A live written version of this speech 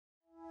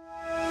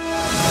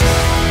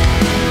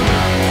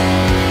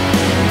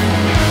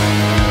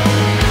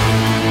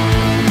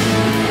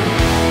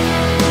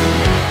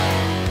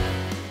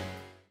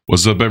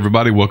What's up,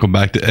 everybody? Welcome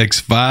back to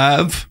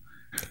X5.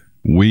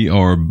 We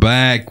are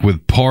back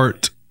with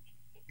part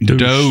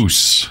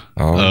dose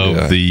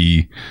of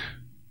the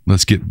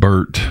Let's Get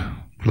Bert,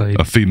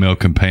 a female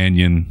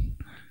companion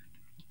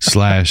 /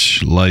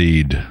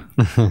 laid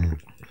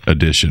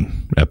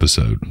edition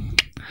episode.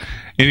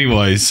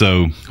 Anyway,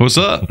 so what's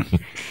up?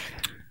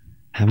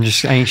 I'm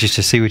just anxious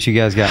to see what you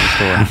guys got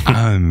in store.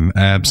 I'm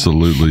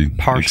absolutely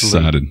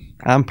excited.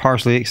 I'm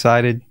partially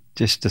excited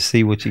just to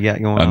see what you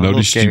got going on.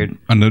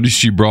 I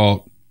noticed you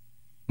brought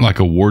like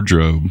a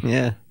wardrobe.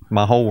 Yeah,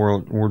 my whole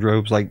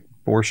wardrobe's like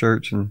 4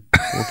 shirts and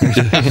 4 pairs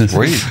of pants.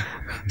 Sweet.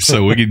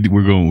 So we're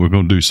going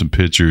to do some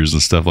pictures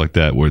and stuff like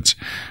that. We're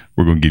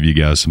going to give you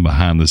guys some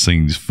behind the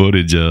scenes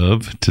footage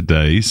of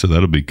today. So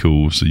that'll be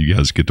cool. So you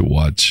guys get to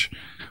watch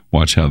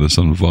how this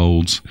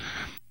unfolds.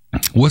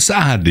 What's the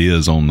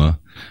ideas on the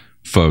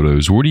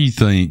photos? Where do you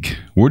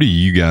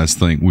guys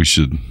think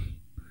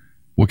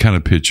what kind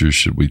of pictures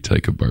should we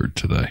take of Bert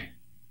today?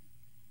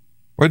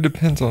 Well, it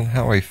depends on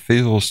how he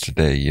feels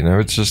today. You know,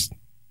 it's just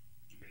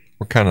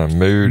what kind of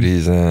mood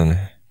he's in.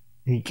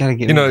 You gotta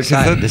get me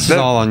excited. This is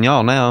all on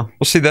y'all now.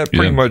 Well, see, that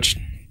pretty much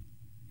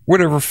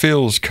whatever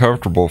feels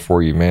comfortable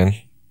for you, man.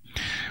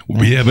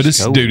 Yeah, but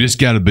it's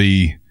got to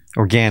be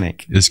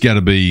organic. It's got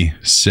to be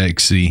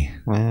sexy.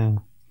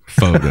 Wow.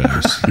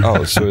 Photos.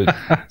 So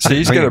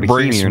he's got to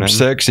bring some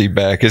sexy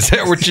back. Is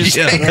that what you're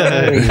saying?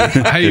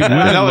 Hey,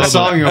 I know a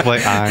song you're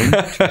playing. I'm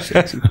too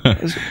sexy.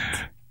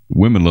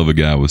 Women love a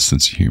guy with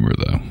sense of humor,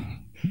 though.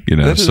 You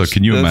know, so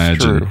can you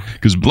imagine?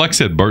 Because like I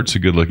said, Bert's a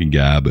good-looking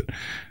guy, but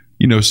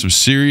you know, some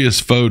serious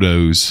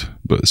photos,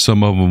 but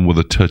some of them with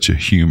a touch of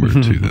humor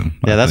to them.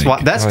 Yeah, that's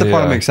the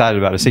part I'm excited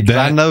about. See, because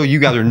I know you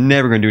guys are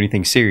never going to do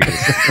anything serious.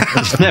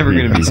 It's never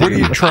going to be serious. What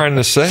are you trying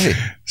to say?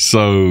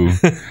 So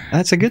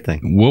that's a good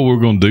thing. What we're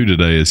going to do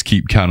today is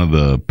keep kind of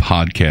the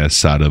podcast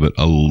side of it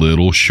a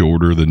little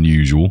shorter than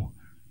usual.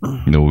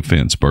 No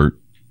offense, Bert.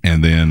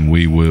 And then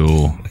we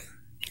will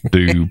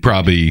do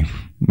probably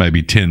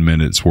maybe 10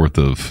 minutes worth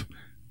of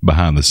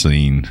behind the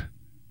scene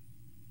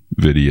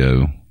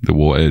video that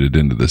we'll edit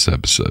into this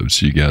episode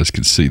so you guys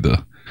can see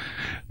the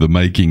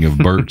making of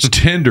Bert's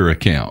Tinder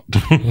account.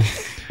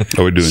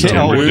 Are we doing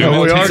Tinder? We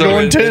are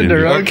going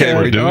Tinder. Okay,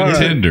 we're doing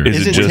Tinder.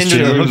 Is it just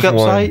Tinder the hookup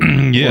site?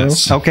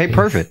 Yes. Okay,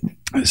 perfect.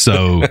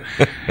 So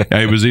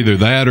it was either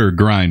that or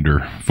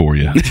Grindr for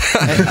you.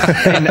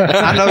 And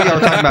I know y'all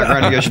were talking about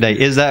Grindr yesterday.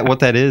 Is that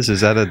what that is?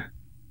 Is that a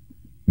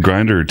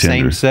Grindr or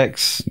Tinder? Same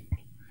sex?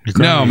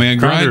 No, man,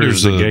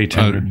 Grindr's a gay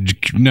Tinder.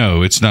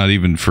 No, it's not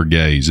even for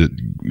gays.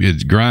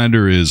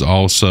 Grindr is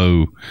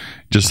also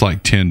just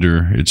like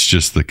Tinder. It's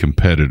just the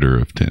competitor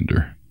of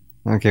Tinder.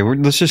 Okay,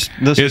 let's just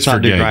not do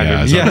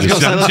Grindr. Yeah,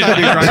 let's not do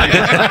Grindr.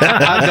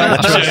 I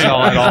don't trust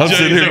y'all at all. I'm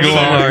sitting here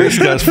going, this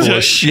guy's full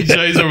of shit.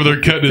 Jay's over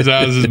there cutting his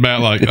eyes, his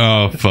mouth like,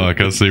 oh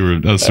fuck, I see where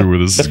this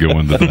is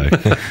going today.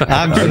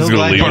 I'm so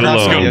glad you brought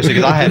up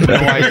because I had no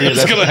idea.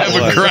 It's gonna have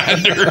a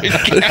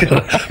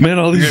Grindr. Man,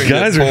 all these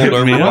guys are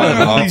hitting me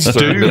up. All these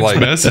dudes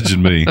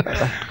messaging me.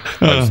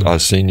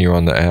 I've seen you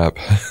on the app.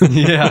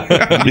 Yeah,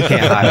 you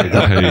can't hide it.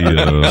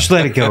 Hey, just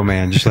let it go,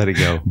 man. Just let it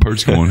go.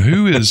 Bert's going,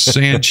 who is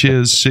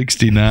Sanchez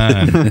 69? At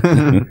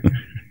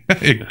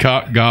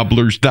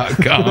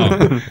cockgobblers.com.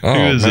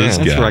 Who is this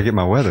guy? That's where I get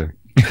my weather.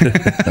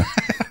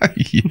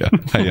 Yeah.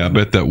 Hey, I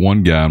bet that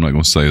one guy, I'm not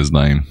going to say his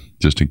name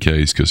just in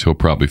case because he'll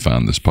probably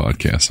find this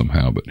podcast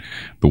somehow, but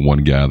the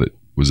one guy that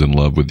was in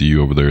love with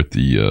you over there at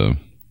the,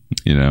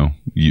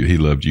 he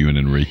loved you and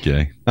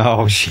Enrique.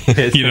 Oh,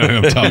 shit. You know who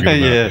I'm talking about.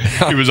 Yeah.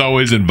 He was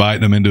always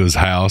inviting him into his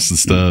house and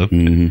stuff.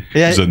 Mm-hmm.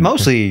 Yeah,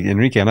 mostly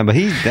Enrique, but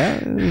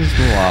that is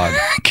a little odd.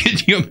 Can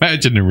you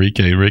imagine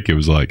Enrique? Enrique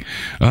was like,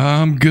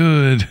 I'm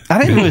good. I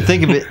didn't really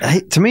think of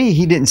it. To me,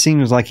 he didn't seem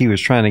like he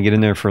was trying to get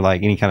in there for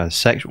like any kind of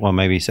sexual, well,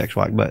 maybe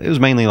sexual, but it was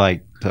mainly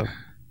like to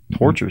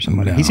torture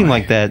somebody. He seemed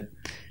like that.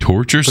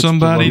 Torture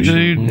somebody,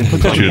 dude? He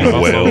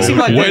seemed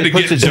like way to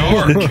get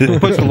dark.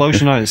 Puts the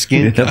lotion on his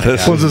skin.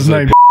 What's his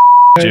name?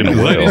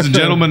 Ladies and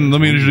gentlemen,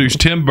 let me introduce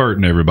Tim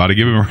Burton, everybody.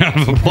 Give him a round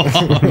of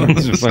applause.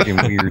 This is fucking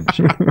weird.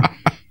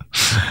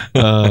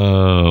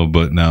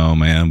 But no,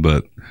 man.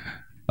 But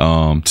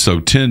so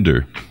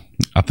Tinder.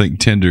 I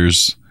think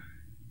Tinder's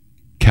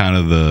kind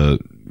of the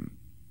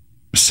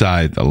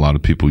site a lot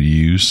of people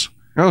use.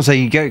 I would say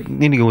you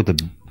need to go with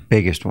the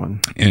biggest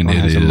one. And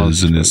it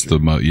is, and it's the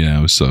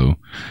most,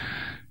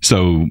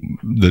 so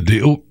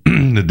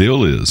the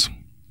deal is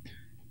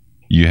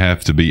you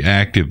have to be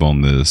active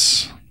on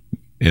this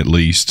at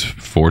least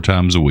 4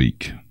 times a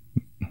week,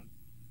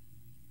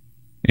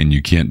 and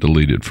you can't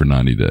delete it for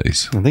 90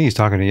 days. I think he's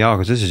talking to y'all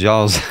because this is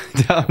y'all's.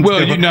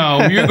 Well, you're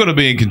going to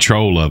be in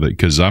control of it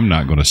because I'm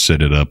not going to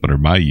set it up under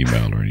my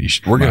email or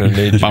anything. We're going to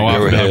need you to go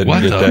ahead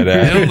and get that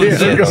out. You're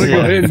going to go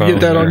ahead and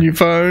get that on your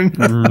phone.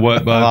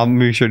 What? I'll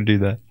be sure to do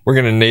that. We're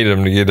going to need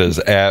him to get his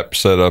app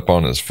set up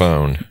on his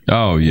phone.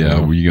 Oh, yeah.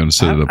 Were you going to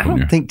set it up on your... I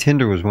don't think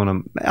Tinder was one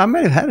of... I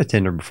might have had a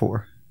Tinder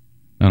before.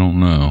 I don't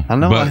know. I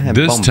know but I have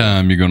this Bumble.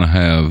 time you're going to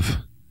have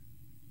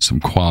some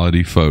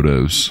quality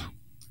photos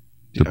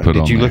to put on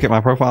Did you there. look at my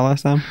profile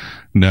last time?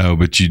 No,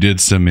 but you did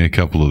send me a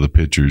couple of the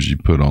pictures you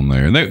put on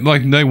there, and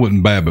they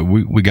wasn't bad, but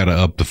we got to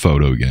up the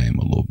photo game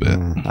a little bit.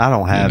 I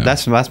don't have. know.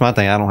 That's my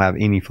thing. I don't have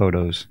any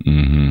photos.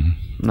 hmm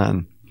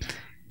None.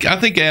 I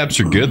think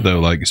apps are good though,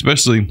 like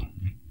especially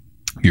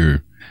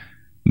you're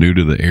new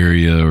to the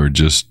area or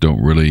just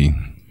don't really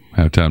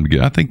have time to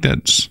get. I think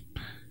that's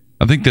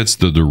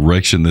the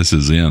direction this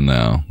is in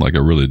now. Like I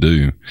really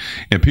do,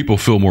 and people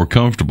feel more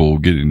comfortable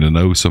getting to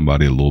know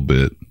somebody a little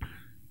bit,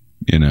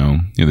 and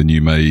then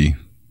you may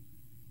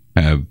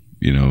have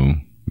a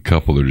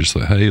couple that are just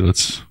like, hey,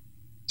 let's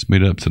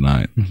meet up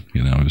tonight.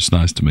 It's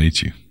nice to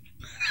meet you,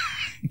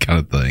 kind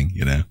of thing.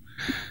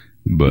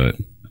 But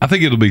I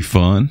think it'll be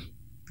fun.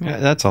 Yeah,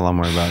 that's all I'm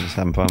worried about. Just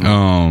having fun.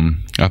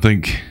 I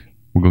think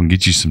we're gonna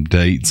get you some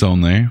dates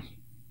on there,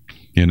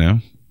 and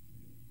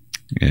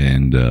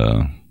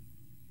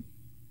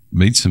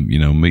meet some,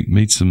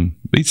 meet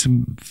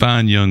some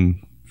fine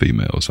young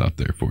females out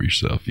there for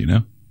yourself,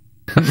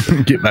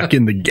 Get back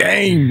in the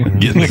game.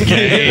 Get in the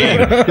game.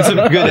 Get some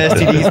good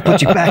STDs.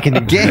 Put you back in the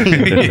game.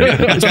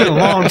 It's been a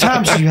long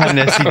time since you had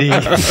an STD.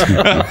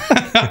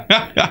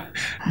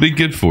 Be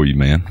good for you,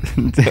 man.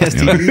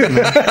 STDs, man.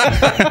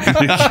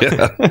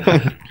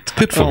 It's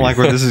good I don't like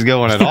where this is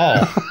going at all.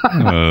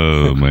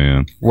 Oh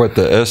man. What,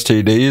 the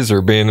STDs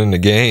or being in the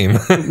game?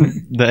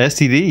 The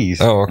STDs.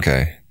 Oh,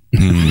 okay.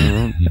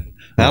 Mm.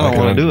 I don't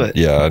want to do it.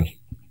 Yeah,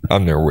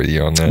 I'm there with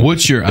you on that.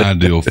 What's your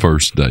ideal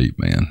first date,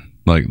 man?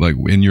 Like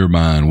in your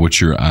mind,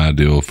 what's your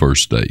ideal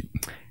first date?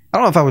 I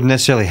don't know if I would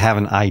necessarily have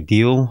an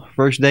ideal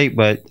first date,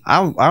 but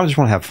I just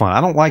want to have fun.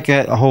 I don't like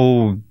that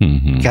whole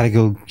got to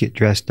go get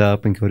dressed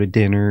up and go to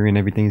dinner and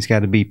everything's got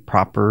to be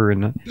proper.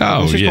 And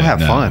let's just go have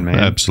fun, man.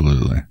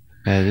 Absolutely.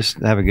 Just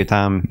have a good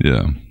time.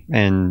 Yeah.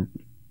 And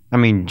I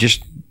mean,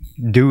 just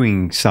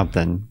doing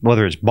something,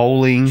 whether it's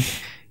bowling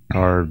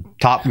or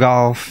top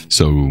golf.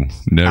 So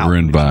never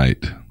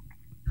invite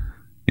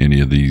any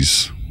of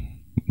these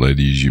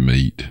ladies you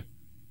meet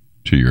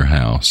to your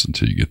house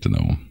until you get to know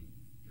them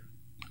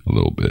a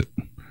little bit,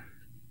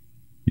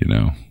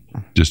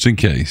 just in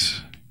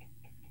case,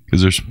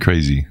 because there's some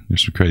crazy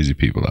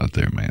people out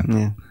there, man.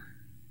 Yeah.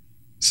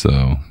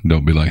 So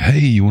don't be like, hey,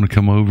 you want to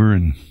come over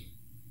and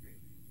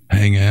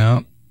hang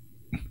out?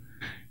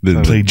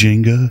 Then Play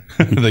Jenga.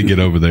 they get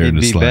over there It'd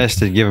and be it's like, best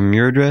to give them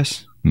your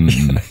address.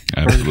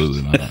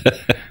 absolutely not.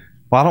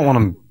 Well, I don't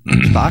want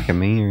them stalking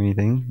me or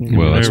anything.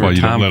 Well, that's why you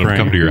don't Time let them frame.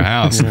 come to your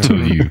house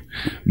until you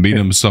meet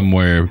them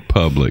somewhere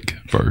public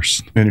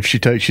first. And if she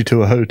takes you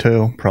to a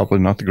hotel, probably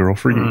not the girl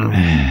for you.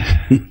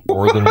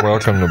 More than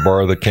welcome to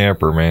borrow the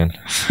camper, man.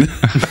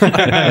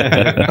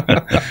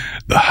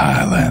 The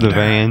Highlander. The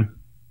van.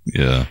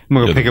 Yeah. I'm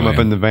going to Yeah, pick the them up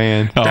van. in the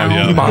van. Oh,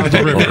 yeah.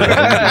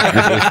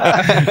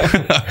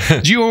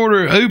 Did you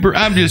order Uber?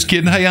 I'm just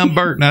kidding. Hey, I'm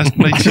Bert. Nice to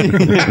meet you.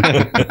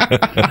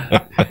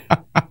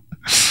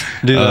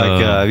 Dude,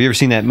 have you ever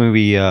seen that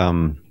movie,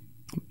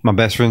 My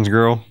Best Friend's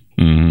Girl?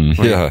 Mhm.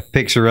 Yeah.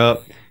 Picks her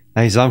up.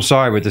 And he says, I'm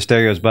sorry, but the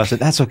stereo's busted.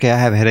 That's okay. I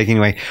have a headache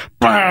anyway.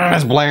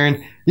 That's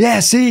blaring. Yeah,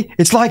 see?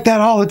 It's like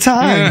that all the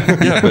time.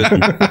 Yeah,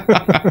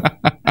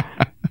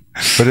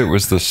 but it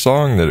was the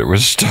song that it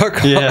was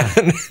stuck Yeah.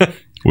 on.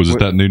 Was it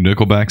that new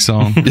Nickelback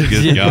song?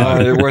 Good No,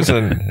 God. it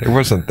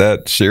wasn't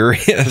that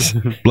serious.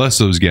 Bless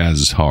those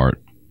guys'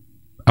 heart.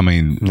 I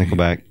mean,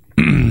 Nickelback.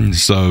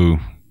 so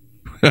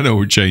I know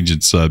we're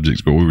changing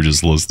subjects, but we were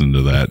just listening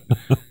to that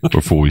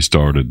before we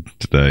started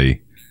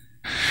today.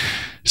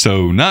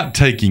 So not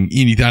taking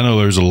anything. I know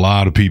there's a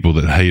lot of people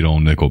that hate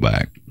on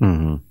Nickelback,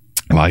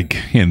 like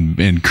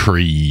in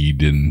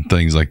Creed and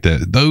things like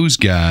that. Those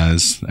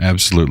guys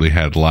absolutely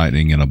had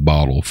lightning in a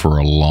bottle for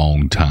a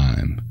long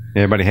time.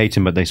 Everybody hates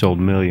him, but they sold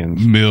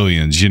millions.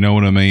 Millions, you know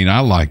what I mean?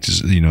 I liked,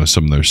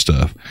 some of their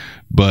stuff,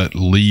 but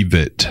leave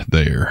it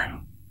there.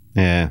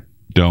 Yeah.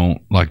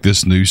 Don't, like,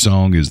 this new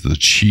song is the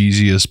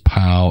cheesiest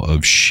pile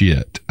of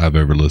shit I've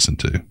ever listened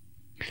to.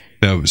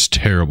 That was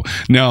terrible.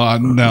 Now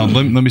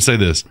let me say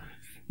this.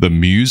 The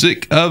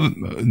music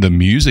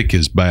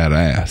is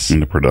badass.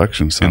 And the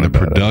production And sounded the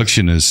badass.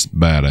 production is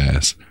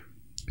badass.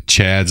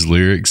 Chad's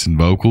lyrics and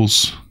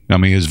vocals. I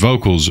mean, his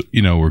vocals,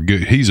 were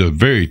good. He's a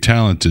very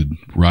talented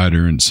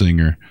writer and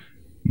singer,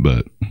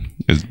 but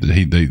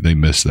they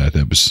missed that.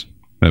 That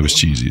was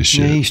cheesy as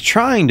Yeah, shit. he's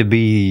trying to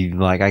be,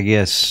 like, I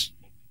guess,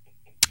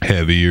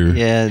 Heavier.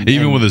 Yeah,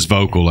 Even and- with his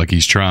vocal, like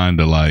he's trying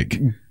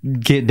to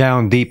get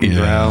down deep and Yeah.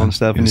 growl and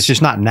stuff. And it's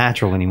just not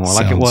natural anymore,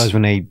 like it Sounds- was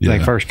when they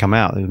yeah. first come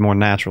out. It was more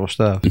natural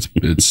stuff.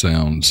 it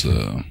sounds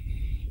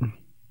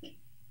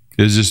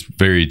it's just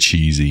very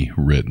cheesy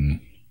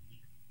written.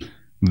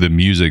 The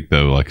music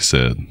though, like I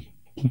said,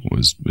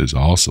 is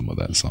awesome with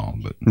that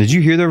song. But Did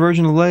you hear their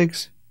version of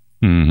Legs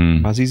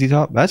mhm. by ZZ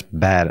Top? That's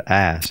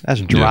badass.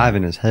 That's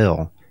driving as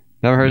hell.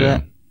 Never heard Yeah.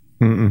 that?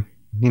 Mm-mm.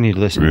 You need to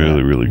listen to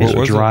Really, that. really What good.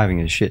 was it?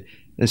 Driving as shit.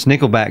 It's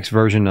Nickelback's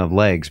version of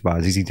Legs by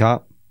ZZ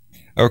Top.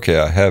 Okay,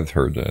 I have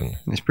heard that.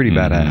 It's pretty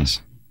badass.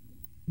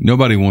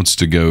 Nobody wants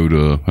to go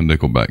to a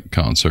Nickelback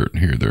concert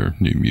and hear their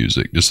new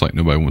music, just like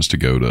nobody wants to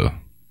go to,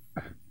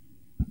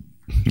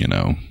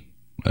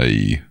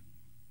 a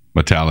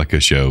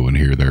Metallica show and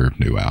hear their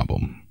new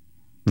album.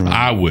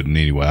 I wouldn't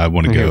anyway. I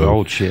want to Hear the go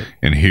old shit.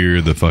 and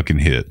hear the fucking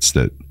hits.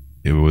 That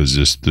it was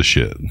just the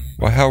shit.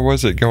 Well, how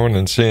was it going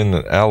and seeing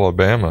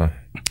Alabama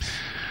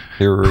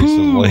here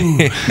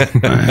recently?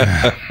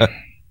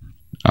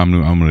 I'm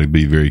going to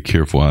be very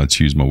careful how I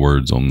choose my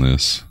words on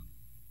this.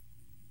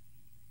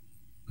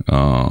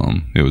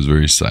 It was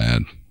very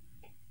sad.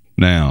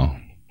 Now,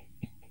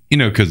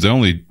 because the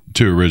only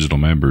two original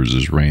members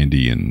is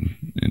Randy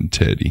and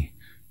Teddy,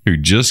 who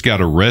just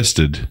got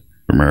arrested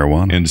For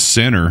marijuana. in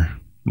Center,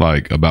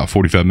 like about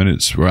 45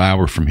 minutes or an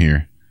hour from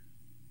here,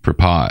 for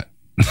pot.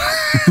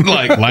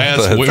 Like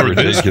last That's week or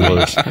this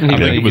ridiculous. week. I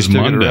think it was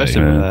Monday.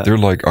 They're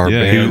like, our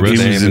Yeah, band's he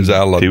name is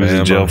Alabama. He was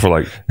in jail for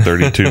like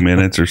 32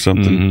 minutes or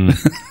something.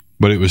 Mhm.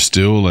 But it was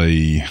still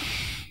a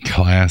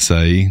Class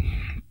A,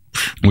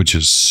 which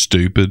is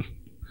stupid,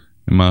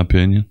 in my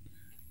opinion.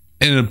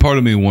 And a part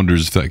of me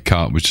wonders if that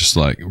cop was just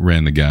like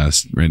ran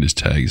his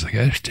tag. He's like,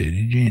 "That's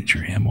Teddy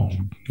Gentry. I'm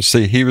on."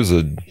 See, he was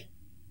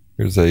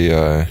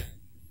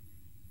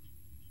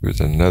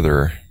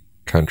another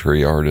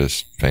country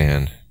artist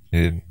fan.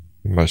 He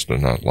must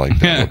have not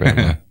liked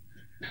Alabama.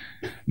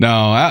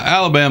 No,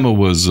 Alabama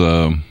was.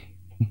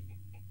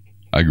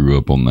 I grew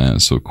up on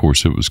that, so of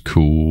course it was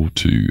cool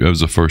to. That was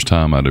the first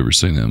time I'd ever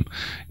seen them.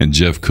 And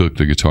Jeff Cook,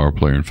 the guitar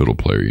player and fiddle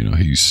player,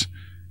 he's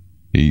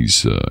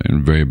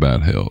in very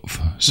bad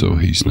health, so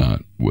he's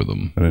not with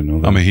them. I didn't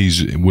know that. I mean,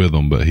 he's with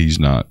them, but he's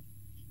not.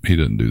 He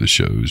doesn't do the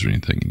shows or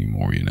anything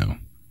anymore,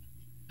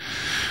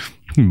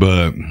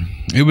 But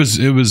it was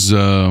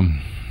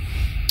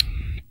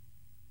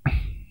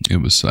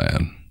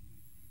sad,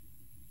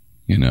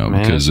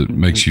 because it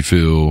makes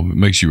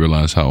you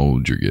realize how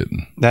old you're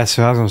getting. That's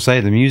what I was gonna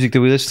say. The music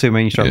that we listen to,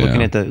 man, you start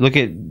looking at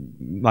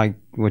like,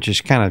 which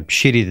is kind of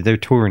shitty that they're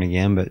touring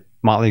again, but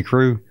Motley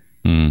Crue,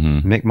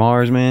 Mick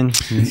Mars, man.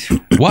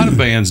 Why do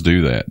bands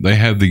do that? They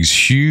have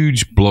these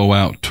huge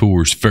blowout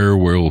tours,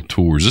 farewell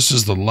tours. This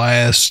is the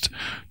last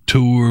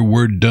tour.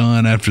 We're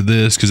done after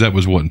this, because that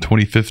was in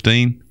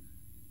 2015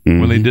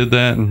 when they did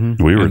that.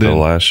 We were at the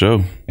last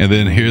show. And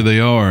then here they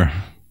are.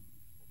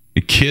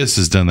 Kiss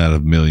has done that a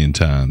million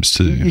times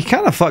too. You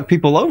kind of fuck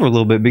people over a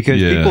little bit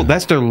because people,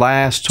 that's their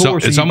last tour.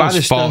 So it's you buy almost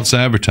this false stuff.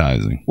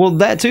 advertising. Well,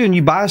 that too, and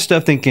you buy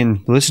stuff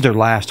thinking, well, this is their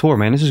last tour,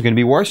 man. This is going to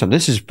be worth something.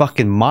 This is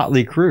fucking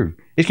Motley Crue.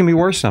 It's going to be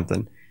worth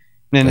something.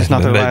 And it's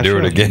not their last do show.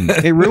 it again.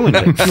 It ruined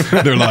it.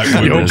 They're like,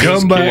 Yo,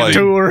 come back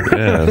tour.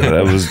 Yeah,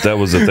 that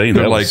was the thing.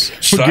 They're That like, was,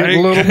 We're getting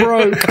a little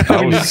broke.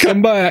 I was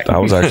come back. I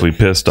was actually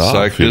pissed off.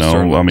 Psych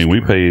disturbance. I mean, we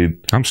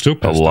paid I'm still a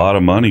pissed lot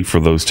of money for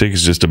those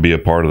tickets just to be a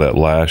part of that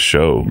last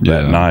show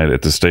that night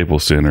at the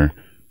Staples Center.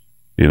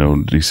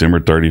 December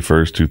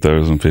 31st,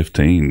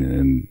 2015,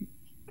 and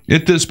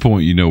at this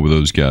point, with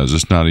those guys,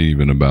 it's not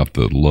even about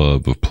the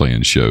love of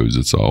playing shows.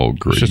 It's all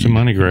great. It's just a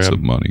money grab. It's a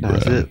money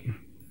That's grab.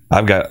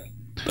 it.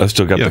 I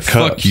still got Yeah, the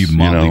fuck cups. you,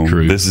 Motley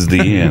Crue. This is the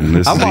end.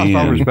 This I've is the lost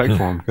all end. respect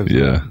for him.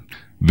 Yeah.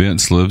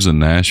 Vince lives in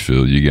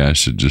Nashville. You guys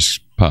should just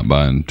pop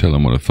by and tell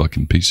him what a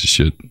fucking piece of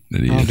shit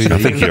it is. I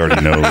think he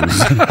already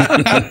knows.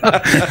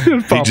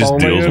 He just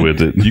deals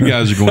with it. You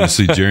guys are going to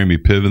see Jeremy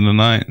Piven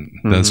tonight.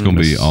 That's going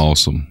to be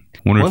awesome.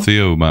 Wonder if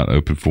Theo might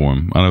open for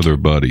him. I know they're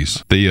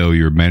buddies. Theo,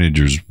 your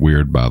manager's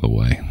weird, by the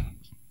way.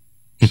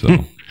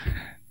 So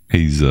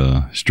he's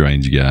a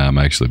strange guy. I'm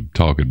actually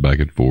talking back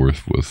and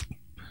forth with.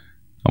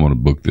 I want to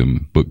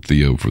book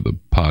Theo for the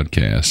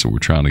podcast. So we're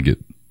trying to get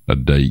a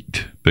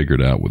date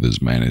figured out with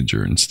his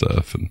manager and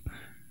stuff. And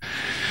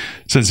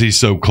since he's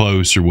so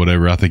close or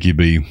whatever, I think he'd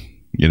be.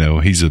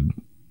 He's an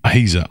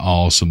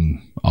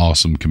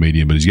awesome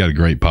comedian, but he's got a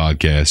great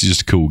podcast. He's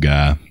just a cool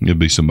guy. It'd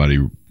be somebody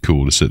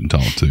cool to sit and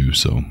talk to.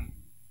 So.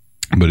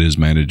 But his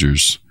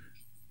manager's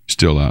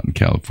still out in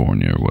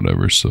California or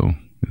whatever, so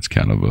it's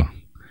kind of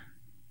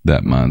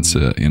that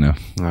mindset,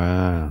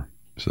 Wow.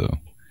 So,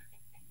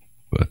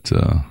 but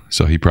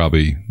so he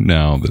probably,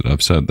 now that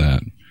I've said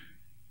that,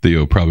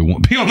 Theo probably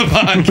won't be on the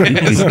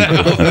podcast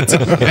now. That's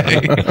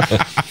okay.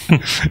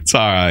 It's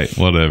all right,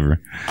 whatever.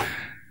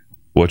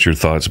 What's your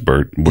thoughts,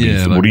 Bert? What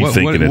are you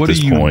thinking at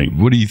this point?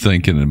 What are you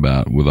thinking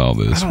about with all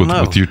this,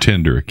 with your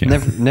Tinder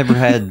account? Never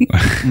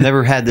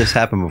had this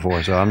happen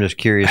before, so I'm just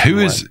curious.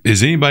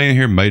 Is anybody in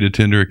here made a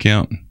Tinder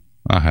account?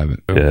 I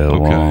haven't. Yeah, a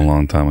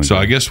long time ago. So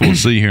I guess we'll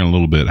see here in a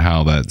little bit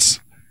how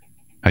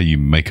you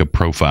make a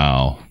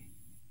profile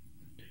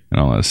and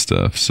all that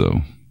stuff.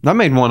 So I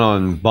made one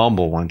on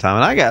Bumble one time,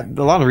 and I got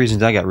a lot of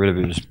reasons I got rid of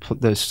it.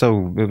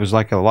 It was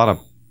like a lot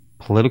of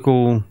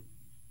political.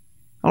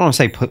 I don't want to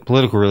say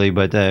political, really,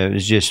 but it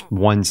was just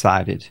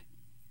one-sided.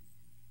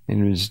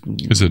 And it was.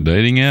 Is it a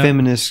dating app?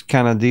 Feminist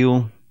kind of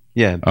deal.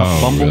 Yeah.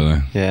 Oh, Bumble.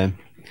 really? Yeah.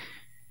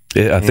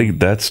 I think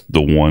that's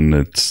the one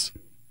that's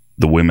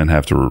the women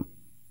have to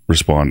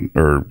respond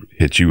or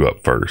hit you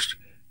up first.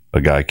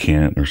 A guy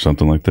can't, or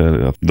something like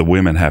that. The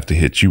women have to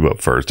hit you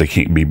up first. They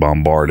can't be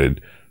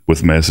bombarded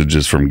with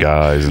messages from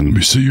guys and Let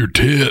me see your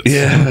tits.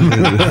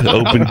 yeah,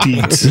 open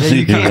teats. Yeah,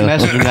 you can't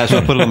message them that, so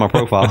I put it on my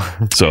profile.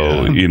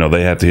 So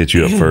they have to hit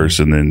you up first,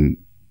 and then,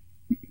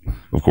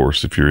 of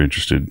course, if you're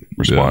interested,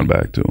 respond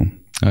back to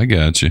them. I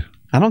got you.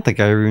 I don't think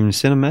I ever even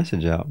sent a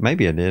message out.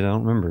 Maybe I did. I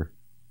don't remember.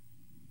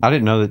 I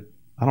didn't know that.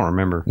 I don't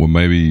remember. Well,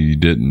 maybe you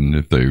didn't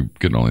if they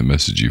could only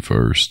message you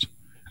first.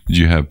 Did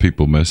you have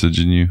people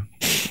messaging you?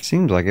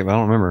 Seems like it, but I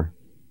don't remember.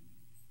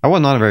 I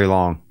wasn't on it very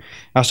long.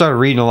 I started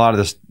reading a lot of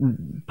this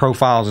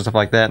profiles and stuff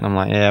like that, and I'm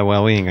like, yeah,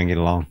 well, we ain't going to get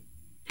along.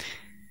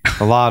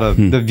 A lot of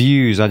the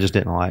views I just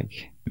didn't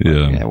like.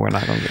 Yeah. Yeah, we're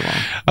not going to get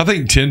along. I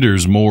think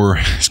Tinder's more,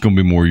 it's going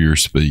to be more your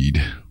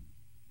speed.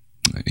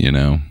 You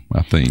know,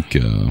 I think,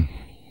 like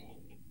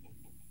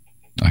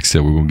I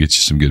said, we're going to get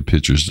you some good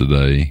pictures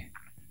today,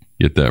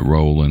 get that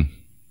rolling,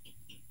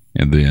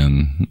 and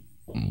then,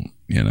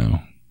 you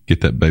know,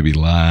 get that baby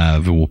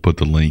live, and we'll put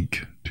the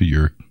link to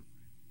your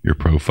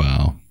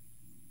profile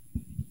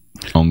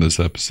on this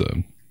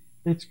episode.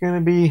 It's going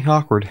to be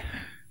awkward.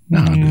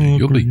 No, dude,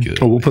 you'll be good.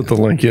 We'll put the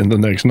link in the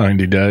next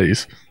 90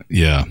 days.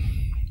 Yeah.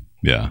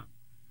 Yeah.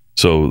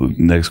 So the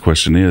next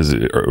question is,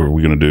 are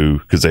we going to do,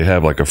 because they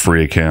have like a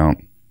free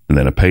account and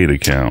then a paid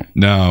account?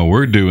 No,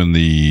 we're going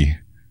to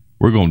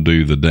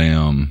do the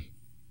damn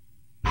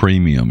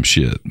premium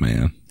shit,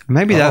 man.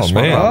 Maybe that's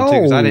what I'm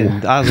too,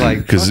 'cause I was like,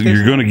 because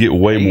you're going to get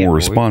way more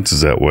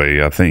responses that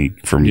way, I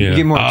think, from you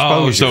get more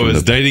exposure. Oh, so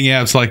it's dating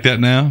apps like that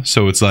now?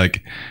 So it's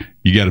like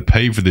you got to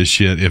pay for this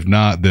shit. If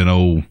not, then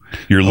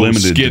you're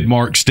limited. Skid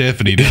Mark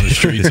Stephanie down the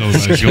street. So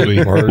it's gonna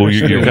be well,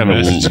 you're kind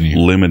of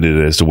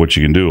limited as to what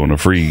you can do on the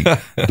free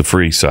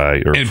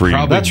site or and free.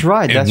 Probably, that's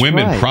right. And that's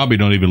women right. probably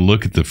don't even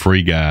look at the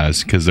free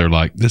guys because they're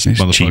like, this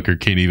motherfucker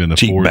can't even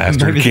afford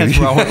bastard. Maybe that's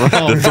where I went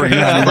wrong. The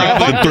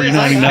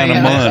 $3.99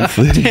 a month.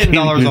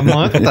 $10 a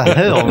month. What the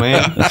hell,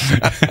 man?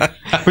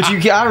 But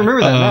I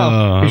remember that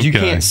now because you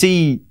can't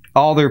see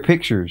all their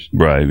pictures.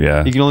 Right,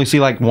 yeah. You can only see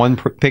like one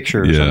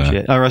picture or some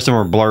shit. The rest of them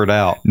are blurred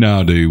out.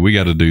 No, dude, we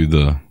got to do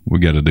the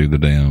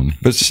damn.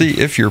 But see,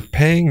 if you're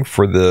paying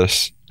for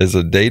this as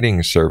a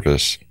dating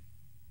service,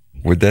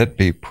 would that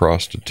be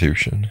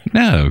prostitution?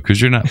 No, because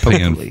you're not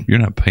paying. You're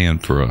not paying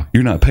for a.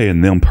 You're not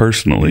paying them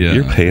personally. Yeah.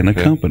 You're paying a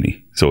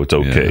company, so it's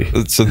okay.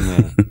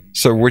 Yeah.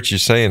 So what you're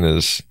saying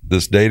is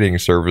this dating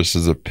service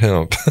is a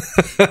pimp.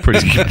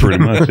 Pretty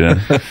much, yeah.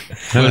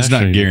 Well, it's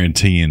not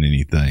guaranteeing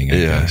anything. I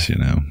guess, you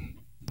know.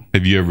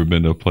 Have you ever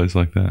been to a place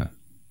like that?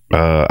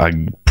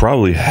 I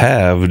probably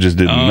have, just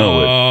didn't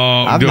know it.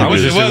 What the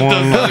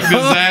fuck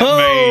does that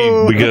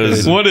mean?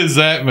 Because what does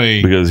that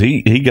mean? Because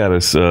he got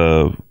us,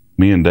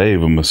 me and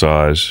Dave, a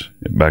massage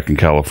back in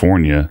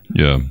California.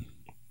 Yeah,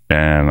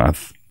 and I'm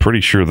pretty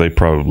sure they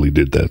probably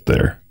did that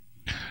there.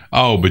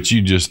 Oh, but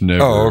you just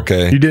never. Oh,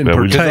 okay. You didn't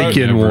partake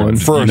in one.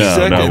 For a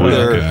second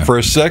there. For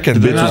a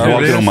second, the bitch was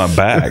walking on my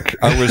back.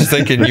 I was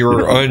thinking you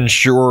were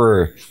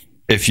unsure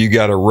if you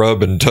got a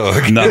rub and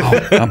tug. No,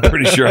 I'm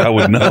pretty sure I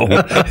would know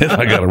if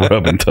I got a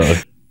rub and tug.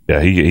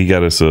 Yeah, he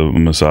got us a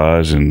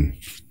massage, and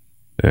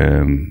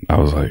I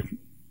was like,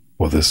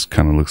 well, this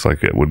kind of looks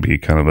like it would be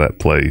kind of that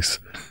place.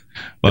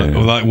 Like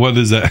what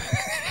is that?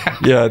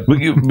 Yeah,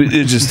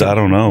 it just, I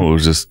don't know. It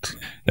was just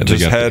they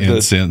got had the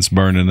incense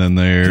burning in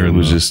there. It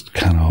was just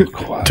kind of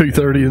quiet.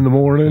 2:30 in the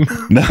morning.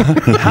 No,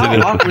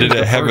 did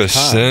it have a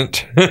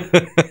scent?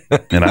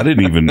 And I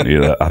didn't even.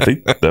 I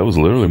think that was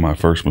literally my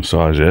first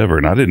massage ever,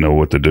 and I didn't know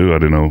what to do. I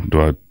didn't know,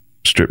 do I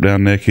strip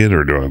down naked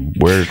or do I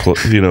wear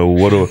clothes? You know,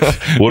 what do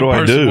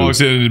I do?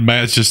 Walks in and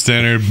Matt's just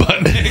standing there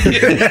butt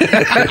naked.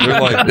 We're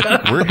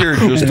like, we're here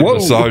just to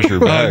massage your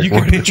back. You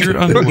can put your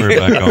underwear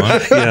back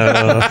on.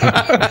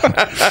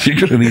 Yeah, you're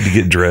gonna need to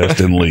get dressed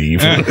and leave.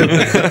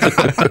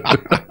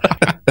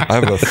 I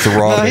have a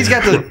throbbing he's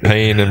got the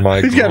pain in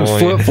my. He's got his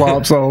flip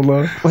flops on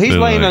though. Well, he's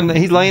laying on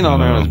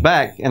his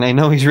back, and they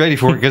know he's ready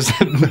for it because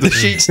the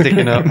sheet's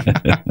sticking up.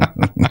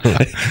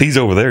 He's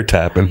over there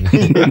tapping.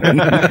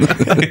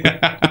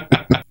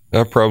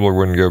 I probably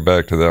wouldn't go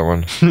back to that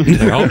one.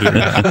 I'll do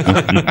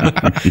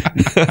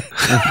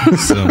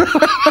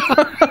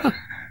that.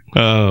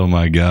 Oh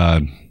my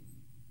god!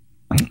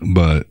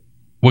 But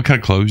what kind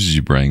of clothes did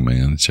you bring,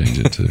 man? To change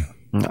it to?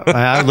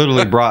 I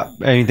literally brought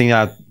anything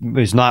that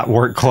is not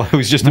work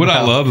clothes. Just what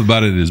I love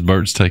about it is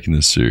Bert's taking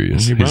this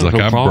serious. He's like,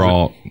 I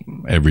brought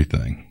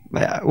everything.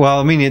 Well,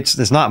 I mean,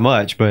 it's not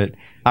much, but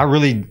I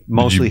really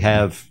mostly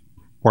have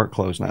work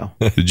clothes now.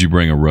 Did you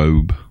bring a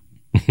robe?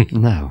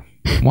 No.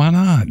 Why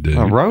not, dude?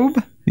 A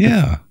robe?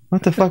 Yeah.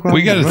 What the fuck?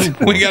 We got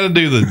to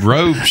do the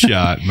robe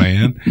shot,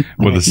 man,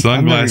 with the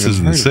sunglasses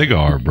and the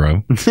cigar,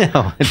 bro.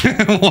 No.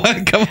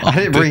 What? Come on. I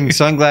didn't bring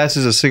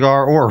sunglasses, a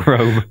cigar, or a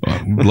robe.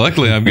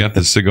 Luckily, I've got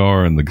the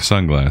cigar and the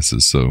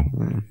sunglasses, so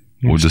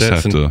we'll just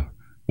have to.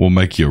 We'll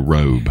make you a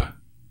robe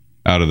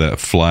out of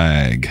that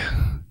flag.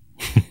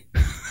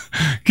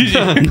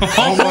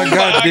 Oh my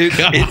god, dude!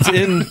 It's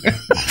in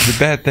the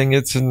bad thing.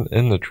 It's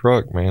in the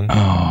truck, man.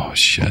 Oh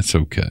shit! It's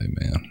okay,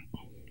 man.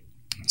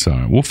 It's all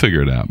right. We'll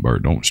figure it out,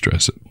 Bert. Don't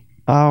stress it.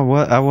 Oh,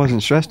 what? I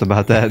wasn't stressed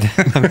about that.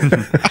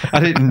 I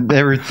didn't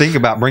ever think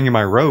about bringing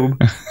my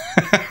robe.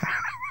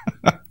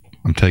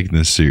 I'm taking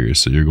this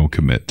serious, so you're going to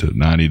commit to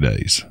 90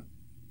 days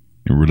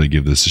and really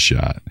give this a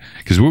shot.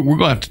 Because we're going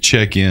to have to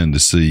check in to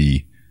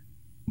see,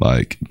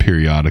 like,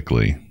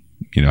 periodically,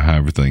 how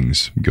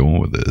everything's going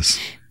with this.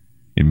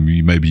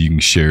 And maybe you can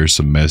share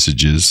some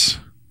messages.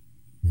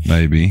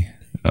 Maybe.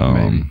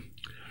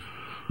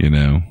 You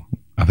know,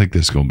 I think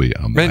this is going to be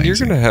amazing. Man, you're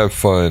going to have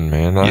fun,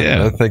 man.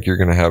 I think you're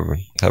going to have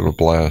a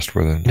blast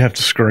with it. You have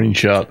to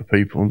screenshot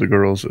the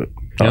girls that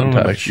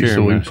contact you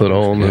so we can put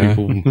on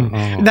people.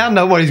 Now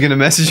nobody's going to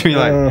message me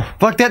like,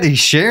 fuck that. He's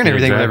sharing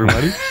everything with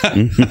everybody.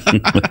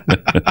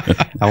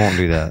 I won't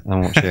do that. I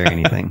won't share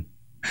anything.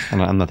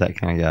 I'm not that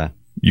kind of guy.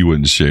 You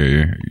wouldn't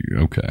share.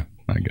 Okay.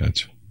 I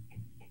got you.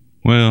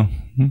 Well.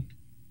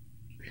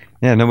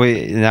 Yeah,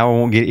 nobody. Now I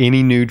won't get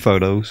any nude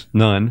photos.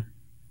 None.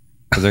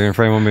 Because they're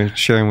afraid of me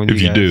sharing with you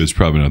guys. If you do, it's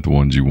probably not the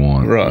ones you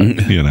want. Right.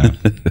 You know,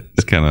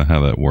 it's kind of how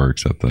that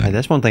works, I think. Hey,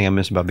 that's one thing I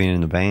miss about being in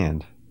the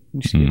band.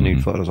 You just get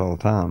nude photos all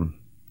the time.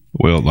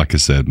 Well, like I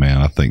said, man,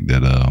 I think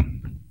that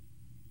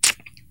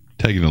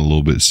taking it a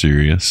little bit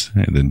serious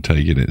and then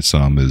taking it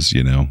some is,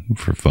 you know,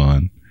 for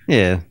fun.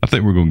 Yeah. I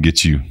think we're going to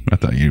get you,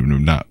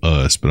 not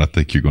us, but I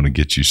think you're going to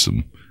get you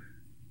some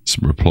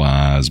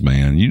replies,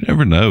 man. You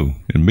never know.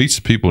 And meet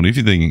some people. And if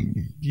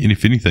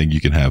anything, you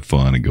can have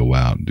fun and go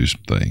out and do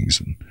some things.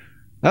 And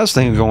that was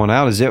the thing going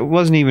out is it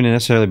wasn't even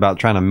necessarily about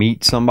trying to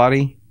meet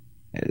somebody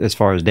as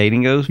far as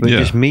dating goes, but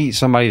just meet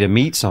somebody to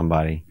meet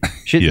somebody.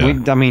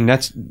 Shit, I mean,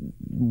 that's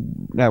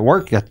at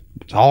work. That's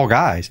all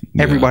guys.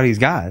 Everybody's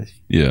guys.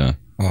 Yeah.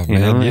 Oh,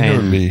 man,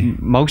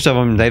 and most of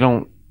them, they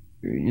don't,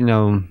 you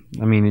know,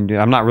 I mean,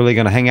 I'm not really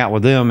going to hang out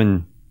with them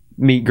and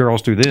meet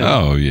girls through them.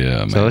 Oh, yeah,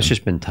 man. So it's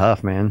just been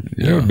tough, man.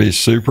 It would be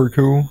super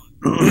cool.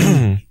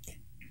 You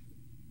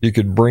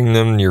could bring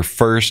them your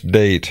first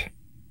date.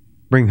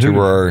 Bring who? To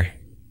our,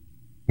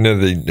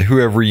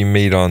 whoever you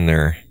meet on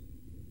there.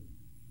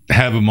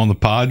 Have them on the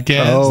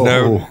podcast?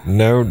 Oh.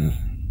 No.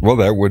 Well,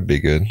 that would be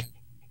good.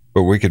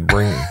 But he could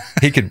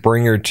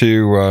bring her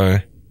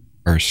to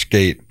our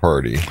skate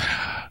party.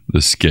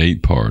 The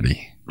skate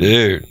party.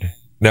 Dude.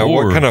 Now,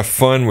 what kind of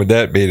fun would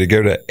that be to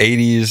go to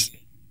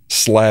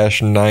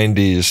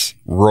 80s/90s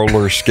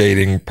roller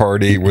skating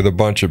party with a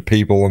bunch of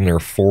people in their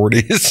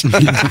 40s?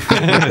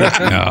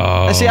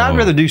 No. See, I'd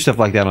rather do stuff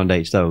like that on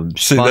dates, though.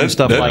 Fun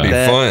stuff like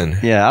that. Fun.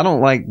 Yeah, I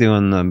don't like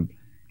doing them.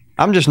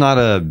 I'm just not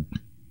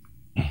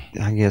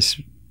I guess,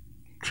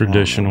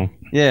 traditional.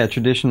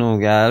 Traditional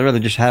guy. I'd rather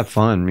just have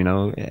fun, you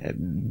know,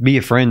 be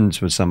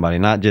friends with somebody,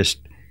 not just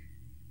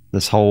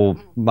this whole,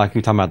 like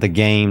we talking about the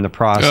game, the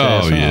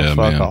process.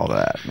 Fuck all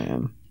that,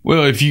 man.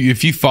 Well, if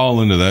you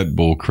fall into that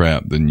bull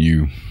crap, then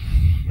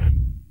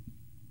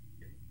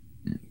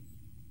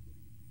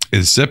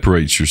it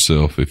separates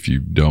yourself if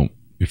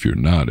you're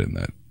not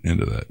into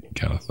that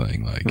kind of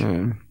thing. Like,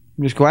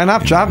 just go, and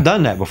I've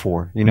done that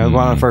before. You know, go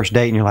on a first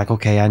date, and you're like,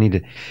 okay, I need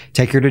to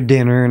take her to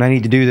dinner, and I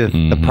need to do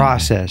the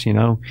process. You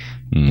know,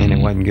 and it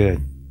wasn't good.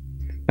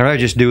 I'd rather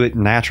just do it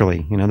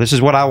naturally. You know, this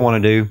is what I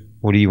want to do.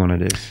 What do you want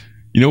to do?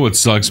 You know what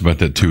sucks about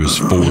that too is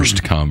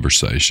forced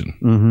conversation.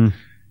 Mm-hmm.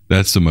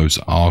 That's the most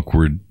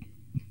awkward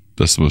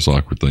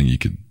thing you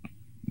could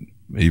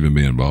even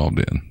be involved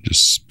in.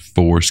 Just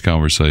forced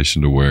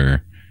conversation to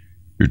where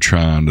you're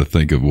trying to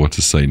think of what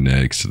to say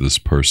next to this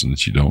person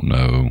that you don't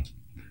know.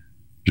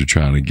 You're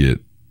trying to get,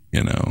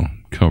 you know,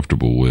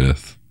 comfortable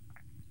with.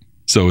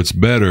 So it's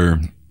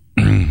better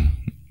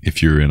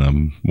if you're in a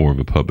more of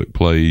a public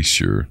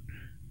place,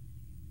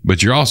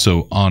 but you're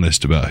also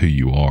honest about who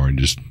you are and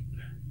just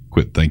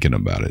quit thinking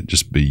about it.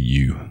 Just be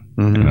you.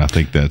 And I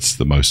think that's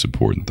the most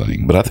important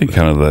thing. But I think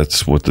kind of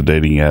that's what the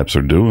dating apps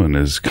are doing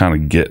is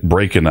kind of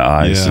breaking the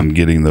ice and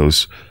getting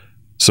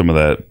some of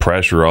that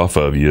pressure off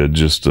of you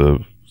just so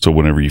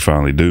whenever you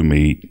finally do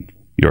meet,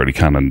 you already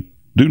kind of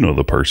do know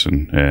the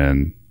person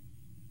and,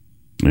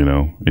 you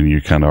know, and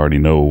you kind of already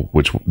know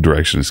which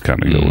direction it's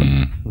kind of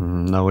going.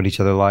 Know what each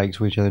other likes,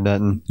 what each other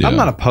doesn't. Yeah. I'm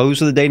not opposed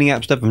to the dating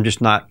app stuff. I'm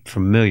just not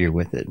familiar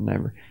with it.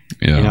 Never.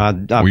 Yeah. You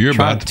know, I've you're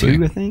tried about to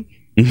be. I think.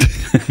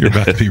 You're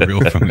about to be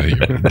real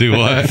familiar. Do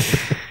what?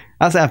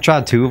 I say I've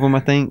tried 2 of them, I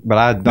think, but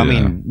I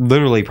mean,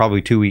 literally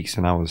probably 2 weeks,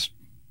 and I was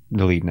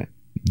deleting it.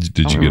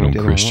 Did you get on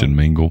Christian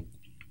Mingle?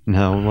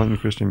 No, it wasn't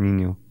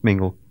Christian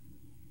Mingle.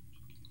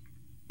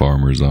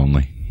 Farmers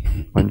Only.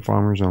 Wasn't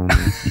Farmers Only.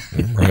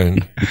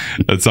 Right.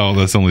 That's all.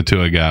 That's only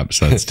 2 I got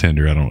besides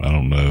Tinder. I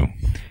don't know.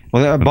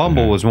 Well,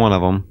 Bumble was one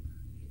of them.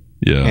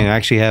 Yeah. And I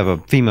actually have a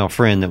female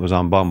friend that was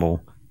on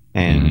Bumble,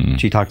 and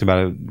she talked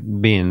about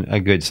it being a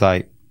good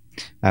site.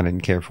 I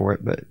didn't care for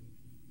it, but I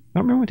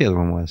don't remember what the other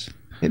one was.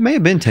 It may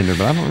have been Tinder,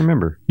 but I don't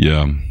remember.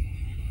 Yeah.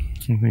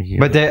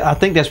 But I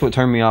think that's what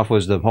turned me off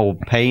was the whole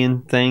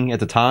paying thing at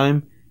the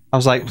time. I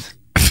was like,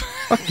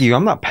 fuck you,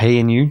 I'm not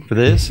paying you for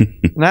this.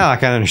 Now I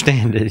kind of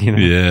understand it, you know.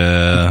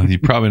 Yeah, you're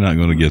probably not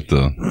going to get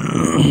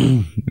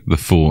the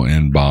full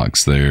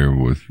inbox there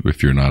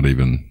if you're not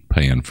even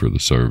paying for the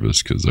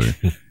service because they're,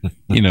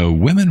 you know,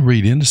 women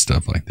read into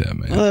stuff like that,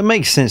 man. Well, it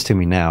makes sense to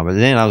me now, but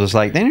then I was just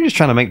like, then you're just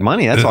trying to make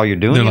money. That's all you're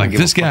doing. They're like,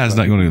 this guy's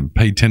not going to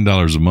pay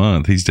 $10 a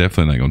month. He's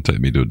definitely not going to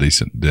take me to a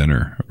decent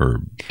dinner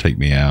or take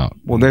me out.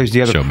 Well, there's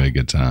the other. Show me a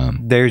good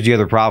time. There's the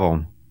other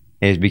problem.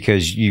 is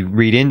because you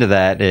read into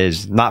that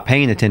as not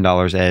paying the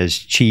 $10 as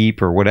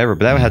cheap or whatever,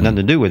 but that had nothing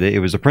to do with it. It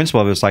was the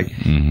principle of it. It's like,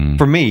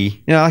 for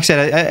me, like I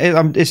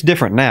said, it's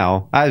different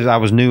now. I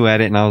was new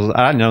at it, and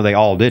I didn't know they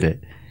all did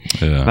it.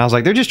 Yeah. And I was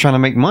like, they're just trying to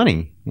make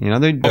money. I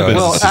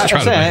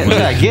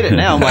get it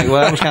now. I'm like,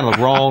 well, that was kind of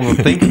wrong of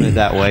thinking it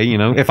that way.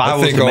 If I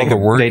was to make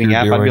a dating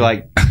app, I'd be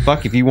like,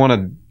 fuck, if you want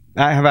to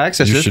have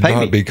access to this, pay me. You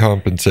should not be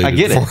compensated I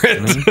get for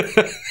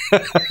it.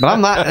 But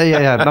I'm not.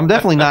 I'm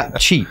definitely not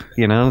cheap.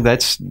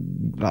 That's.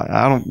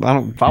 I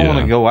don't. If I want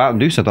to go out and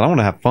do something, I want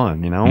to have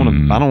fun. I want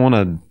to. I don't want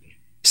to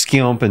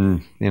skimp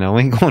and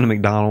ain't going to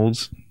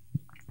McDonald's.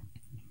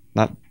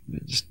 Not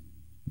just.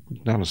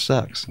 That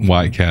sucks.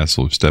 White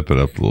Castle, step it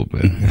up a little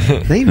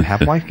bit. They even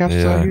have White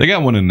Castle out here? They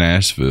got one in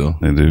Nashville.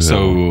 They do.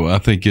 So I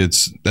think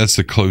that's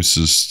the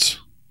closest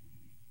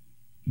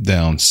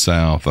down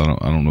south. I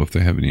don't know if they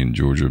have any in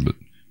Georgia, but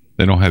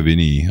they don't have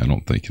any, I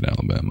don't think, in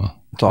Alabama.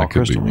 It's all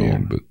Crystal here.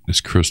 But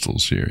it's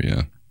Crystals here,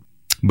 yeah.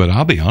 But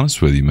I'll be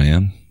honest with you,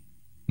 man.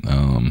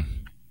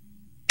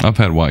 I've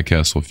had White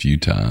Castle a few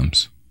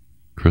times.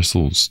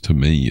 Crystals to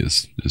me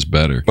is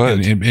better, but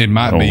it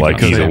might be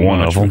like either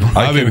one of them.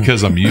 Might be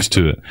because I'm used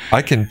to it.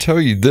 I can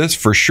tell you this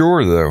for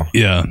sure, though.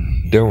 Yeah,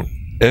 don't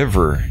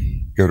ever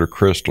go to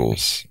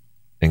Crystals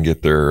and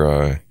get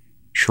their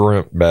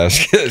shrimp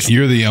basket.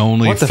 You're the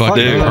only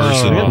fucking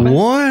person.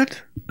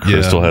 What?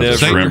 Crystal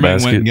has a shrimp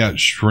basket. Went and got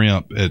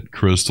shrimp at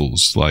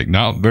Crystals like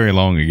not very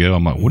long ago.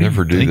 I'm like, what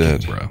never do you do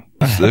thinking, that,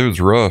 bro? It was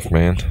rough,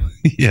 man.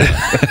 Yeah,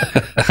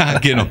 I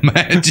can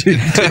imagine,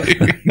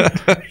 dude.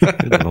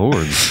 Good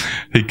Lord.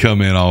 He'd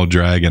come in all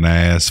dragging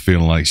ass,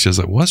 feeling like she's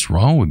like, "What's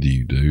wrong with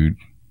you, dude?"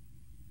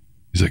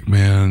 He's like,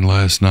 "Man,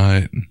 last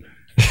night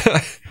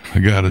I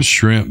got a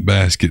shrimp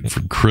basket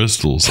from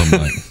Crystals." I'm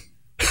like,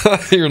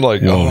 you're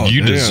like, well,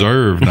 you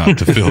deserve not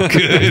to feel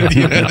good.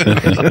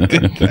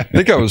 I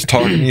think I was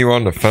talking to you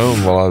on the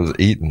phone while I was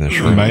eating the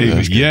shrimp.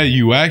 Maybe, yeah,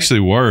 you actually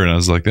were, and I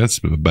was like, "That's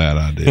a bad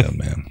idea,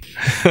 man."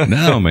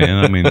 No,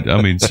 man.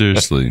 I mean,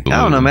 seriously. I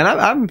don't know, man.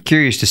 I'm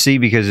curious to see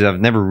because I've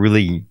never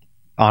really,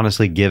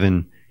 honestly,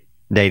 given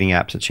dating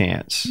apps a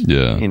chance.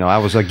 Yeah, I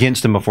was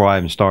against them before I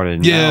even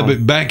started. Yeah,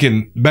 but back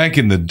in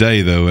the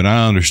day, though, and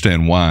I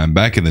understand why. And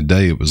back in the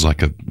day, it was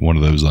like one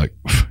of those like,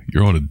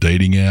 you're on a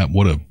dating app.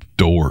 What a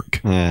dork.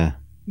 Yeah.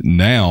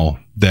 Now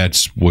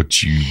that's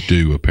what you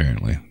do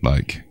apparently.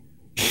 Like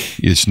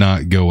it's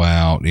not go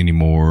out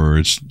anymore.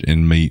 It's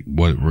and meet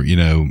what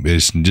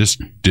it's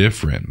just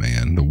different,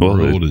 man. The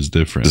world is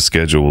different. The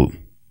schedule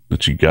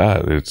that you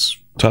got, it's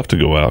tough to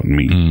go out and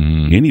meet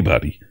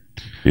anybody,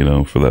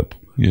 for that.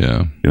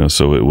 Yeah.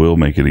 So it will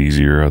make it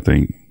easier, I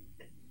think.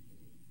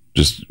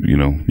 Just,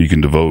 you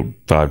can devote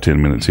 5-10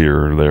 minutes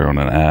here or there on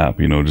an app,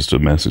 just to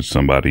message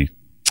somebody.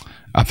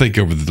 I think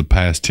over the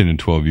past 10 and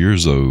 12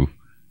 years, though,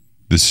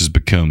 this has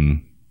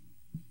become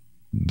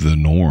the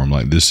norm.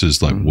 Like, this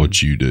is like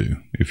what you do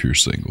if you're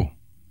single.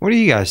 What do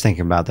you guys think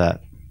about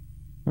that?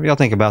 What do y'all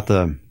think about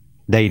the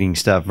dating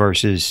stuff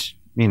versus,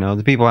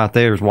 the people out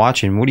there is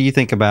watching? What do you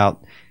think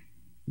about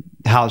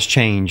how it's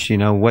changed?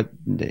 What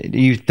do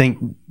you think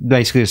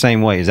basically the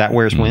same way? Is that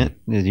where it's went?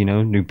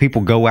 Do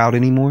people go out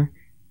anymore?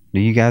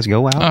 Do you guys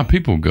go out?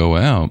 People go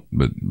out,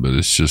 but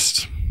it's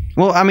just...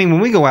 Well, I mean,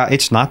 when we go out,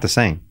 it's not the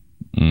same.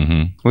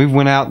 Mm-hmm. We've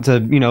went out to,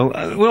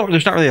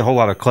 there's not really a whole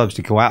lot of clubs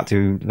to go out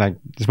to. Like,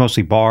 it's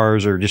mostly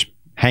bars or just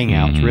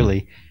hangouts,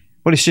 really.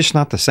 But it's just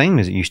not the same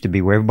as it used to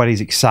be, where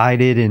everybody's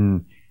excited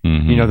and,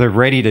 they're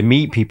ready to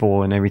meet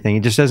people and everything.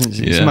 It just doesn't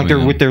seem like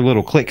they're with their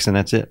little cliques and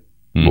that's it.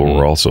 Well,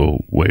 we're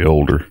also way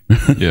older.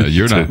 Yeah,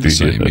 you're not the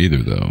same either,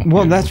 though.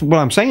 Well, that's what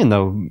I'm saying,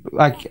 though.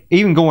 Like,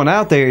 even going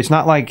out there, it's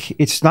not like,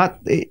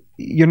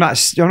 you're not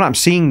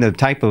seeing the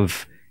type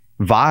of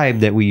vibe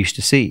that we used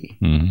to see,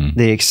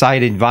 the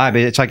excited vibe.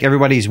 It's like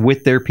everybody's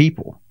with their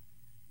people,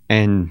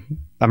 and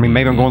I mean,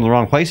 maybe I'm going to the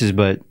wrong places,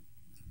 but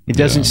it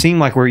doesn't seem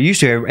like we're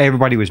used to.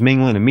 Everybody was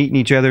mingling and meeting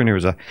each other, and there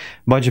was a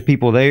bunch of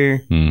people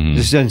there. It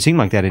just doesn't seem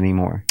like that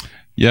anymore.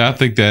 Yeah, I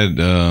think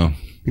that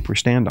people are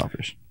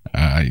standoffish.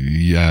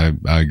 I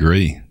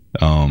agree.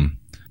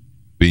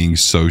 Being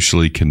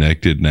socially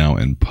connected now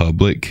in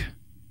public,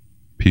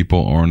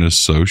 people aren't as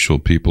social.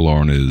 People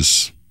aren't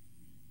as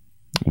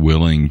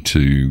willing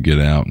to get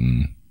out,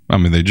 and I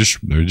mean they're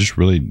just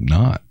really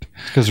not.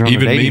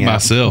 Even me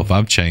myself,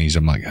 I've changed.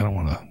 I'm like, I don't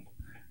want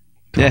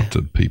to talk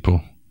to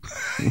people,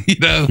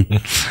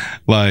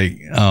 like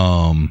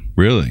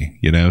really,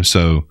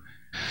 so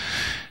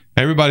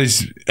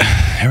everybody's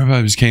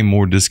became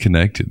more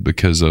disconnected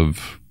because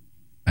of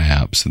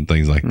apps and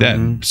things like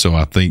that. So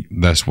I think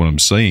that's what I'm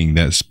saying.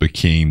 That's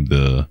became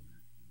the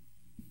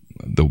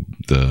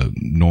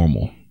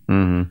normal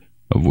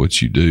of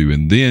what you do,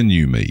 and then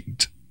you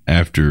meet.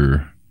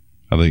 After,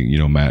 I think,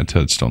 Matt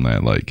touched on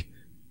that, like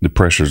the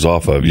pressure's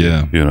off of you.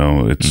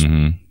 Yeah. It's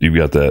you've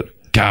got that.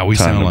 God, we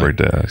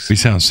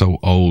sound so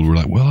old. We're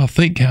like, well, I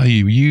think how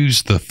you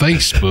use the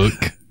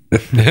Facebook,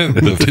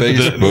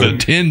 the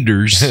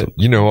Tinders,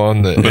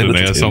 on the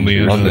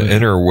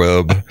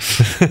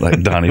interweb,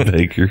 like Donnie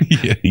Baker,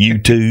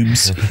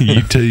 YouTubes,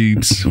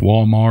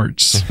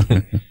 Walmarts.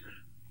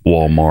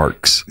 wall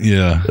marks.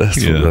 Yeah,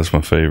 that's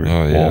my favorite.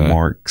 Oh, yeah. Wall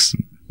marks.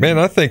 Man,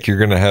 I think you're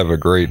going to have a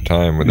great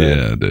time with it.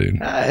 Yeah, dude.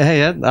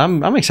 Hey,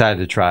 I'm excited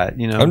to try it.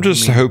 I'm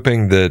just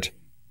hoping that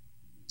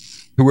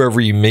whoever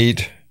you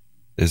meet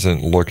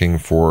isn't looking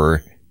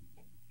for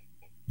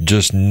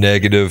just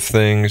negative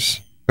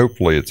things.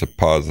 Hopefully, it's a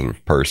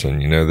positive person.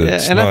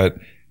 That's not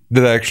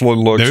that actually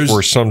looks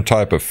for some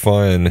type of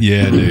fun.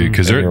 Yeah, dude.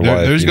 Because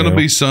there's going to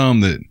be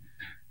some that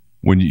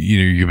when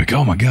you're like,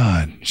 oh my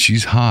god,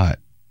 she's hot,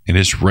 and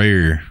it's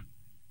rare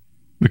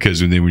because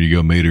then when you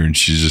go meet her and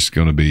she's just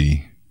going to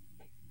be.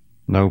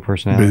 No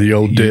personality. Be the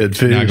old dead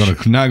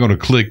fish. Not gonna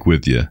click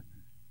with you.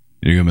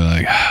 You're gonna be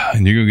like,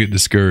 and you're gonna get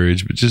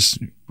discouraged. But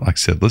just like I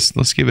said,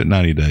 let's give it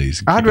 90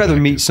 days. I'd rather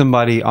meet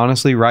somebody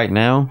honestly right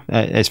now,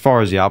 as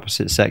far as the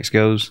opposite sex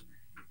goes.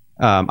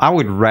 I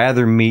would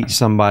rather meet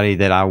somebody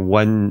that I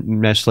wasn't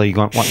necessarily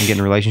wanting to get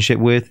in a relationship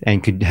with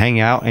and could hang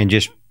out and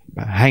just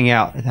hang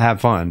out, have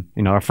fun.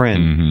 A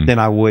friend, than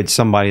I would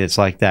somebody that's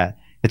like that.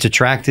 It's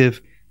attractive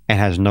and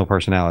has no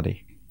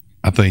personality.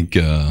 I think.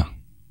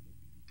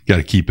 Got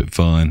to keep it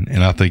fun,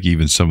 and I think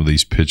even some of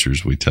these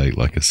pictures we take,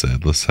 like I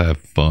said, let's have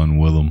fun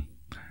with them,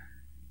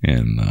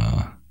 and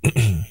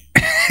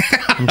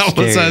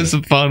let's have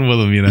some fun with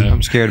them.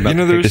 I'm scared about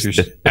the pictures.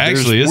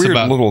 Actually, it's weird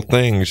about little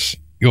things.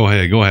 Go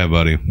ahead,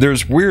 buddy.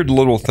 There's weird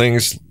little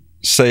things.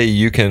 Say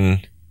you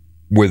can,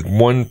 with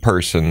one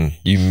person,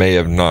 you may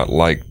have not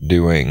liked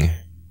doing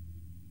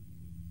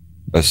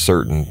a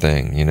certain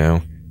thing.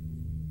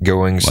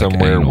 Going like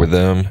somewhere with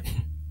them,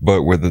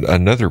 but with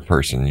another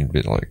person, you'd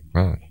be like,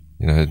 wow.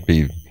 It'd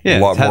be a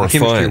lot more the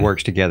chemistry fun.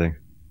 Works together.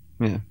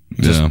 Yeah.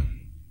 Because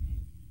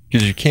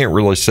you can't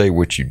really say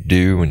what you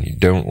do and you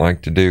don't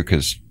like to do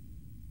because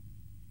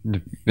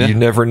you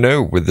never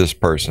know with this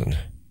person.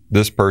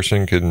 This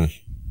person can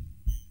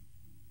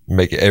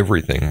make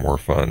everything more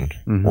fun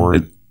or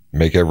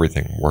make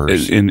everything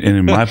worse. And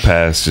in my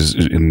past,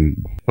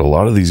 in a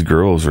lot of these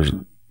girls are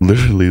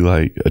literally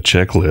like a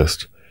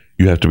checklist.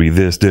 You have to be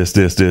this. And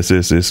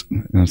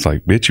it's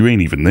like, bitch, you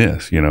ain't even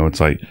this. It's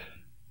like,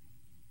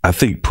 I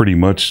think pretty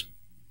much,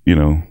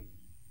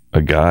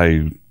 a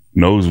guy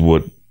knows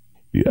what.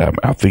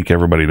 I think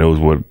everybody knows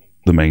what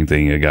the main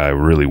thing a guy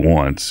really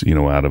wants,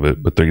 out of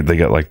it. But they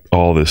got like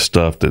all this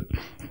stuff that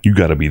you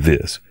got to be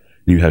this,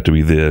 and you have to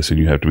be this, and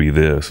you have to be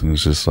this, and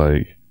it's just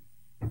like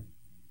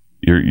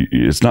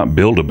it's not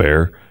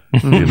Build-A-Bear,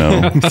 it's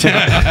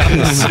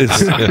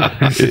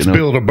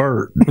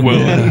Build-A-Bird.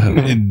 Well,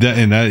 and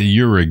that,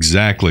 you're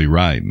exactly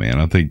right, man.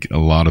 I think a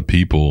lot of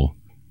people,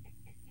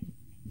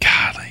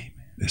 golly.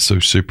 It's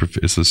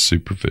a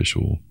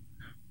superficial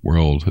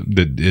world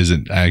that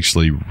isn't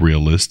actually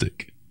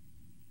realistic.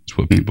 It's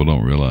what people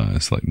don't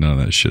realize. Like none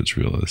of that shit's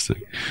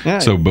realistic. Yeah.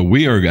 So, but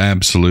we are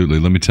absolutely.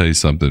 Let me tell you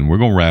something. We're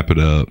gonna wrap it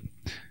up.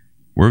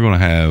 We're gonna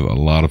have a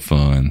lot of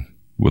fun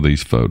with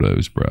these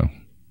photos, bro.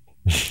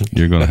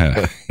 You're gonna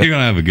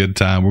have a good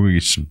time. We're gonna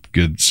get some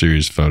good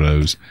serious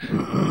photos.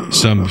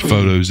 Some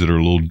photos that are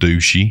a little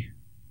douchey.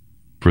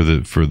 For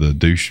the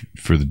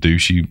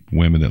douchey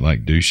women that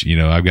like douche,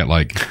 I've got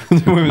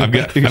I've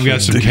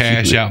got some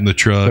cash out in the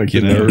truck, like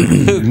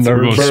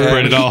we're gonna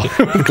spread it all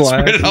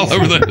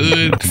over the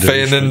hood,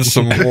 fanning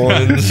some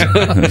ones.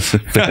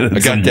 I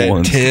got that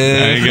ones.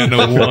 10. I ain't got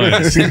no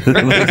ones.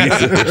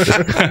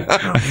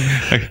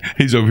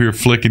 He's over here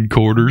flicking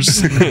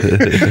quarters.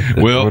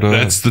 Well,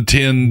 that's the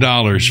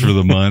 $10 for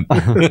the month.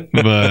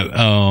 But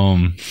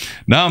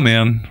no,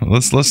 man,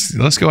 let's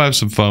go have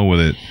some fun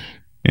with it.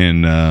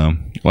 And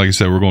like I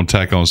said, we're going to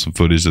tack on some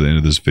footage at the end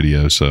of this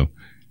video so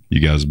you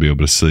guys will be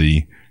able to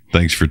see.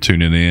 Thanks for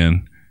tuning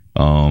in.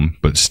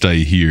 But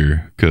stay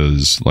here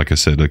because, like I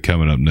said,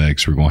 coming up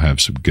next, we're going to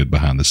have some good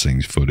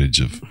behind-the-scenes footage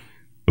of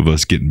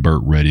us getting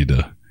Bert ready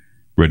to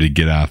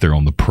get out there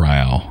on the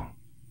prowl.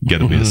 You got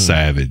to be a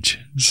savage.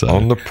 So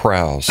on the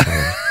prowl,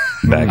 son.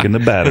 Back in the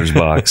batter's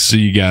box. See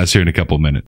you guys here in a couple of minutes.